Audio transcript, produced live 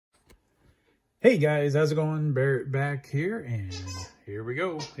Hey guys, how's it going? Barrett back here, and here we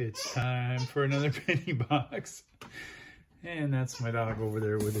go. It's time for another penny box. And that's my dog over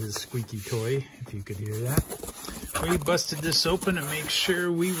there with his squeaky toy, if you could hear that. We busted this open to make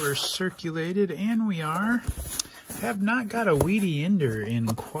sure we were circulated, and we are. Have not got a wheatie ender in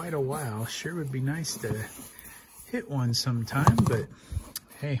quite a while. Sure would be nice to hit one sometime, but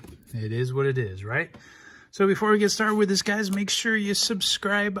hey, it is what it is, right? So before we get started with this, guys, make sure you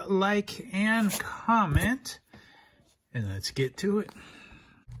subscribe, like, and comment. And let's get to it.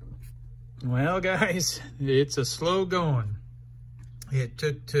 Well, guys, it's a slow going. It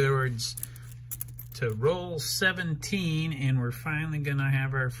took to roll 17, and we're finally going to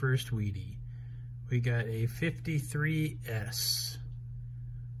have our first wheatie. We got a 53S.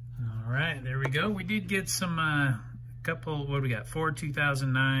 All right, there we go. We did get some... couple, what do we got? 4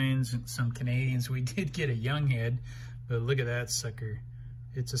 2009s and some Canadians. We did get a young head, but look at that sucker.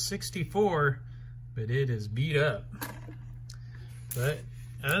 It's a 64, but it is beat up. But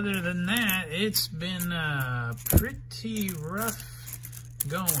other than that, it's been pretty rough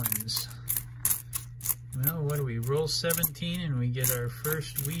goings. Well, what do we roll 17 and we get our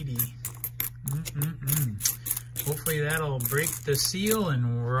first wheatie? Hopefully that'll break the seal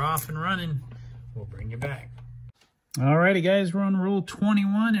and we're off and running. We'll bring you back. Alrighty guys, we're on roll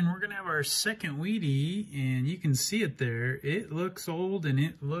 21 and we're going to have our second wheatie, and you can see it there. It looks old and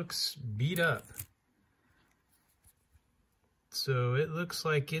it looks beat up. So it looks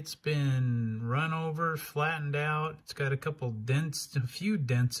like it's been run over, flattened out. It's got a couple dents, a few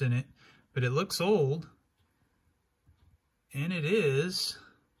dents in it, but it looks old. And it is.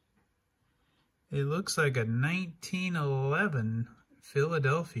 It looks like a 1911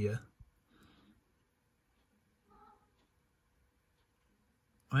 Philadelphia.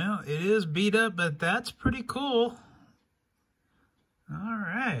 Well, it is beat up, but that's pretty cool. All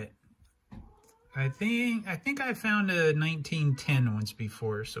right. I think I found a 1910 once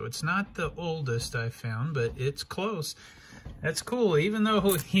before, so it's not the oldest I found, but it's close. That's cool. Even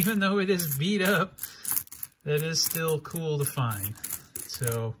though it is beat up, that is still cool to find.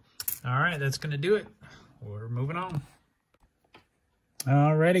 So, all right, that's going to do it. We're moving on.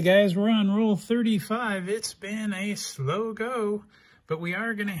 Alrighty, guys, we're on roll 35. It's been a slow go. But we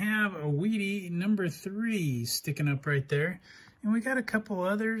are going to have a wheatie number 3 sticking up right there. And we got a couple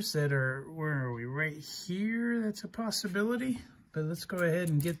others that are, where are we? Right here. That's a possibility. But let's go ahead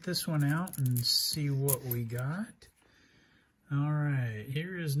and get this one out and see what we got. All right.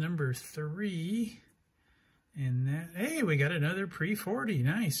 Here is number 3. And that, hey, we got another pre-40.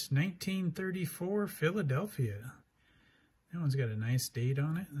 Nice. 1934 Philadelphia. That one's got a nice date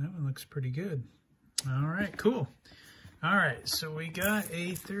on it. That one looks pretty good. All right, cool. All right, so we got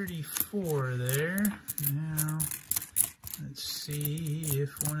a 34 there. Now, let's see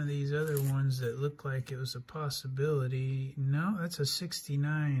if one of these other ones that looked like it was a possibility. No, that's a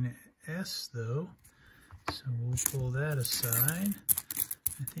 69S though. So we'll pull that aside.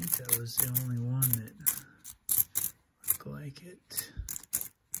 I think that was the only one that looked like it.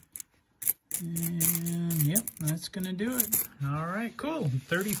 And yep, that's gonna do it. All right, cool.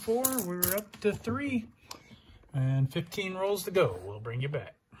 34, we're up to 3. And 15 rolls to go. We'll bring you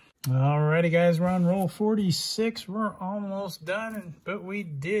back. Alrighty, guys, we're on roll 46. We're almost done, but we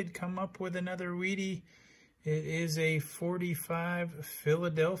did come up with another wheatie. It is a 45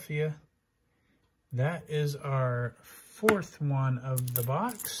 Philadelphia. That is our 4th one of the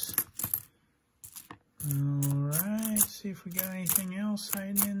box. Alright, see if we got anything else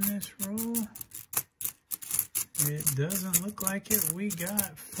hiding in this roll. It doesn't look like it. We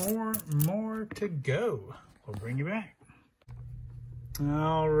got 4 more to go. We'll bring you back.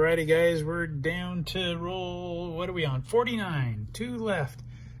 Alrighty, guys, we're down to roll, what are we on? 49, 2 left.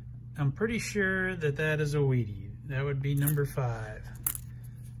 I'm pretty sure that that is a wheatie. That would be number 5.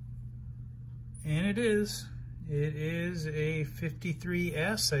 And it is. It is a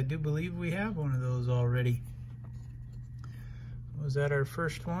 53S. I do believe we have one of those already. Was that our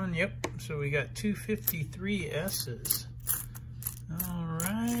first one? Yep. So we got 2 53S's.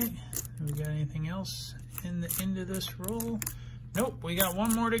 Alright. We got anything else in the end of this roll? Nope, we got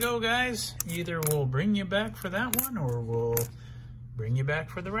one more to go, guys. Either we'll bring you back for that one or we'll bring you back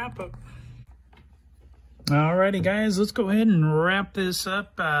for the wrap-up. Alrighty, guys, let's go ahead and wrap this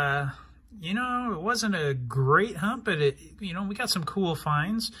up. You know, it wasn't a great hunt, but you know, we got some cool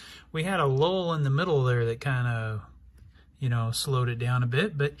finds. We had a lull in the middle there that kind of, you know, slowed it down a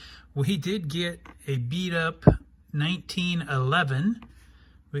bit, but we did get a beat up 1911.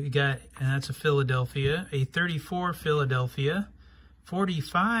 We got, and that's a Philadelphia, a 34 Philadelphia,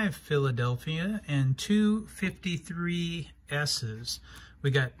 45 Philadelphia, and 2 53S's.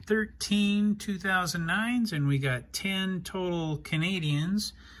 We got 13 2009s, and we got 10 total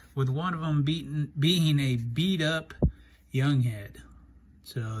Canadians, with one of them being a beat-up young head.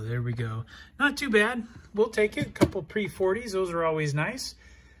 So there we go. Not too bad. We'll take it. A couple pre-40s. Those are always nice.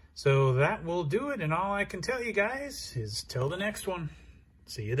 So that will do it. And all I can tell you guys is till the next one.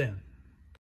 See you then.